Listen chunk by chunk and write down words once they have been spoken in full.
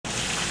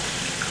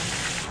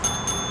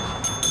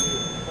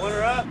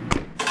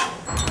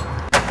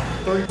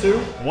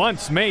32.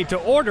 Once made to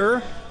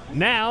order,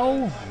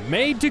 now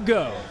made to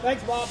go.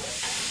 Thanks, Bob.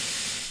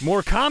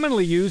 More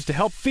commonly used to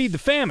help feed the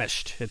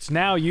famished, it's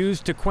now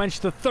used to quench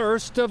the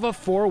thirst of a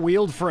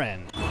four-wheeled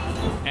friend.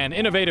 An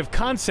innovative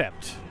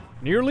concept,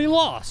 nearly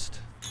lost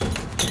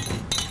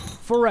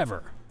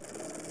forever.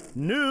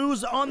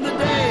 News on the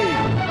day.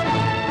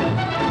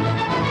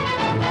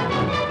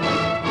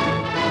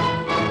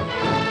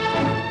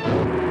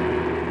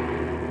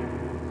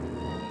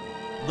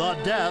 The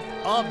death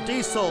of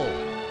Diesel.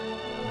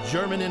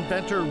 German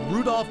inventor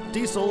Rudolf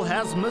Diesel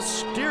has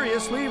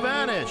mysteriously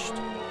vanished.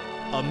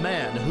 A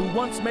man who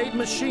once made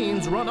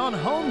machines run on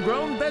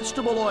homegrown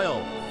vegetable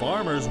oil.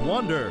 Farmers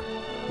wonder,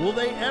 will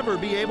they ever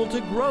be able to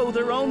grow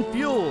their own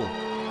fuel?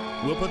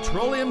 Will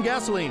petroleum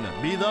gasoline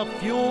be the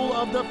fuel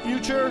of the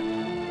future?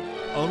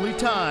 Only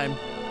time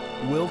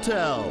will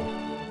tell.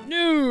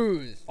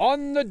 News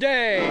on the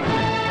day.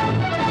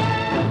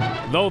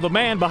 Though the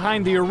man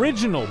behind the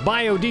original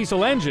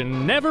biodiesel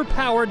engine never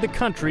powered the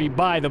country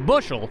by the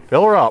bushel,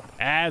 fill her up.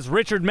 As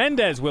Richard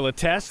Mendez will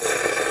attest,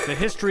 the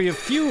history of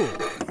fuel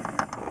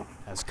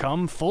has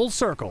come full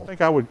circle. I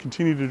think I would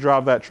continue to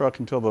drive that truck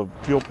until the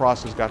fuel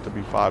prices got to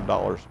be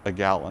 $5 a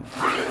gallon.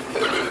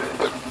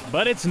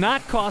 But it's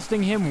not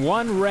costing him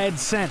 1 red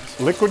cent.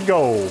 Liquid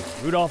gold.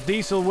 Rudolf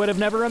Diesel would have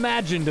never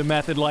imagined a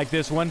method like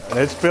this one. And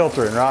it's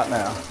filtering right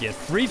now. Yet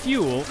free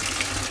fuel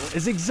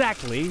is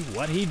exactly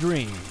what he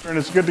dreamed. And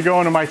it's good to go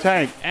into my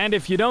tank. And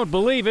if you don't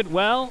believe it,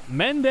 well,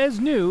 Mendez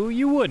knew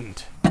you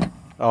wouldn't.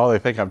 Oh, they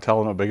think I'm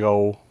telling a big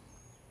old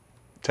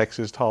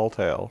Texas tall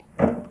tale.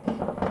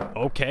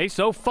 Okay,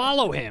 so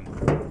follow him.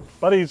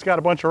 Buddy's got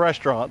a bunch of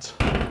restaurants.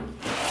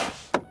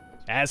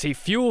 As he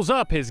fuels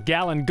up his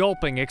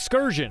gallon-gulping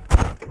excursion.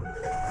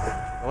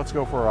 Let's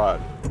go for a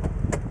ride.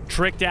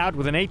 Tricked out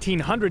with an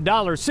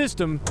 $1,800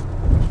 system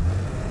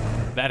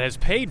that has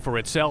paid for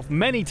itself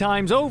many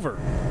times over.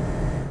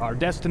 Our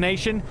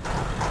destination,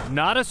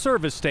 not a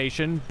service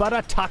station, but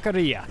a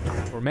taqueria,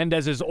 where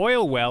Mendez's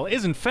oil well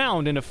isn't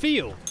found in a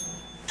field,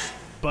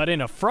 but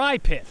in a fry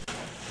pit.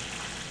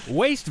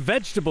 Waste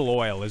vegetable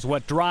oil is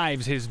what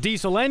drives his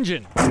diesel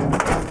engine.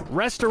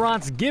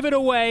 Restaurants give it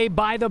away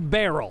by the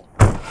barrel.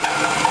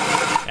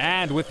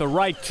 And with the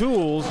right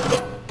tools,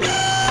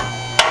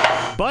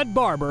 Bud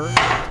Barber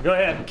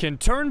can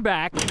turn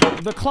back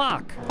the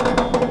clock.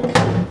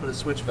 Put a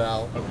switch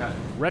valve. Okay.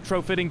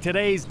 Retrofitting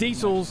today's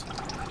diesels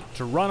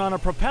to run on a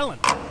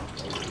propellant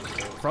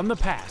from the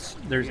past.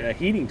 There's a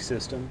heating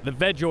system. The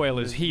veg oil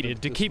is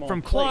heated to keep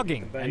from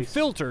clogging and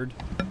filtered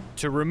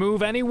to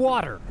remove any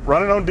water.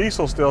 Running on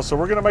diesel still, so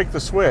we're gonna make the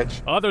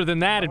switch. Other than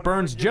that, it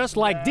burns just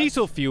like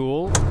diesel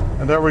fuel.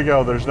 And there we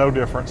go, there's no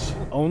difference.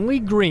 Only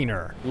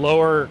greener.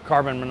 Lower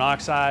carbon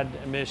monoxide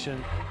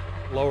emission,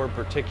 lower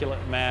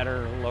particulate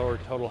matter, lower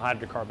total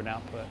hydrocarbon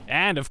output.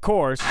 And of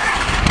course,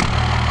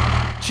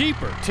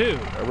 cheaper too.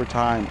 Every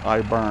time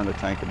I burn a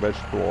tank of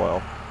vegetable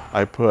oil,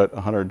 I put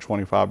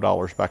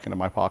 $125 back into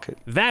my pocket.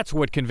 That's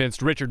what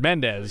convinced Richard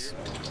Mendez.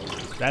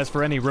 As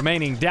for any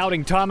remaining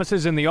doubting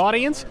Thomases in the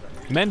audience,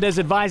 Mendez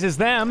advises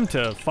them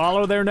to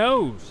follow their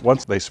nose.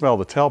 Once they smell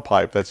the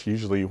tailpipe, that's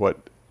usually what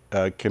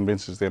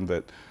convinces them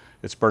that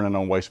it's burning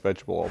on waste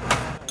vegetable oil,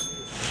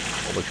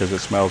 because it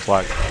smells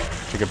like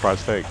chicken fried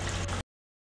steak.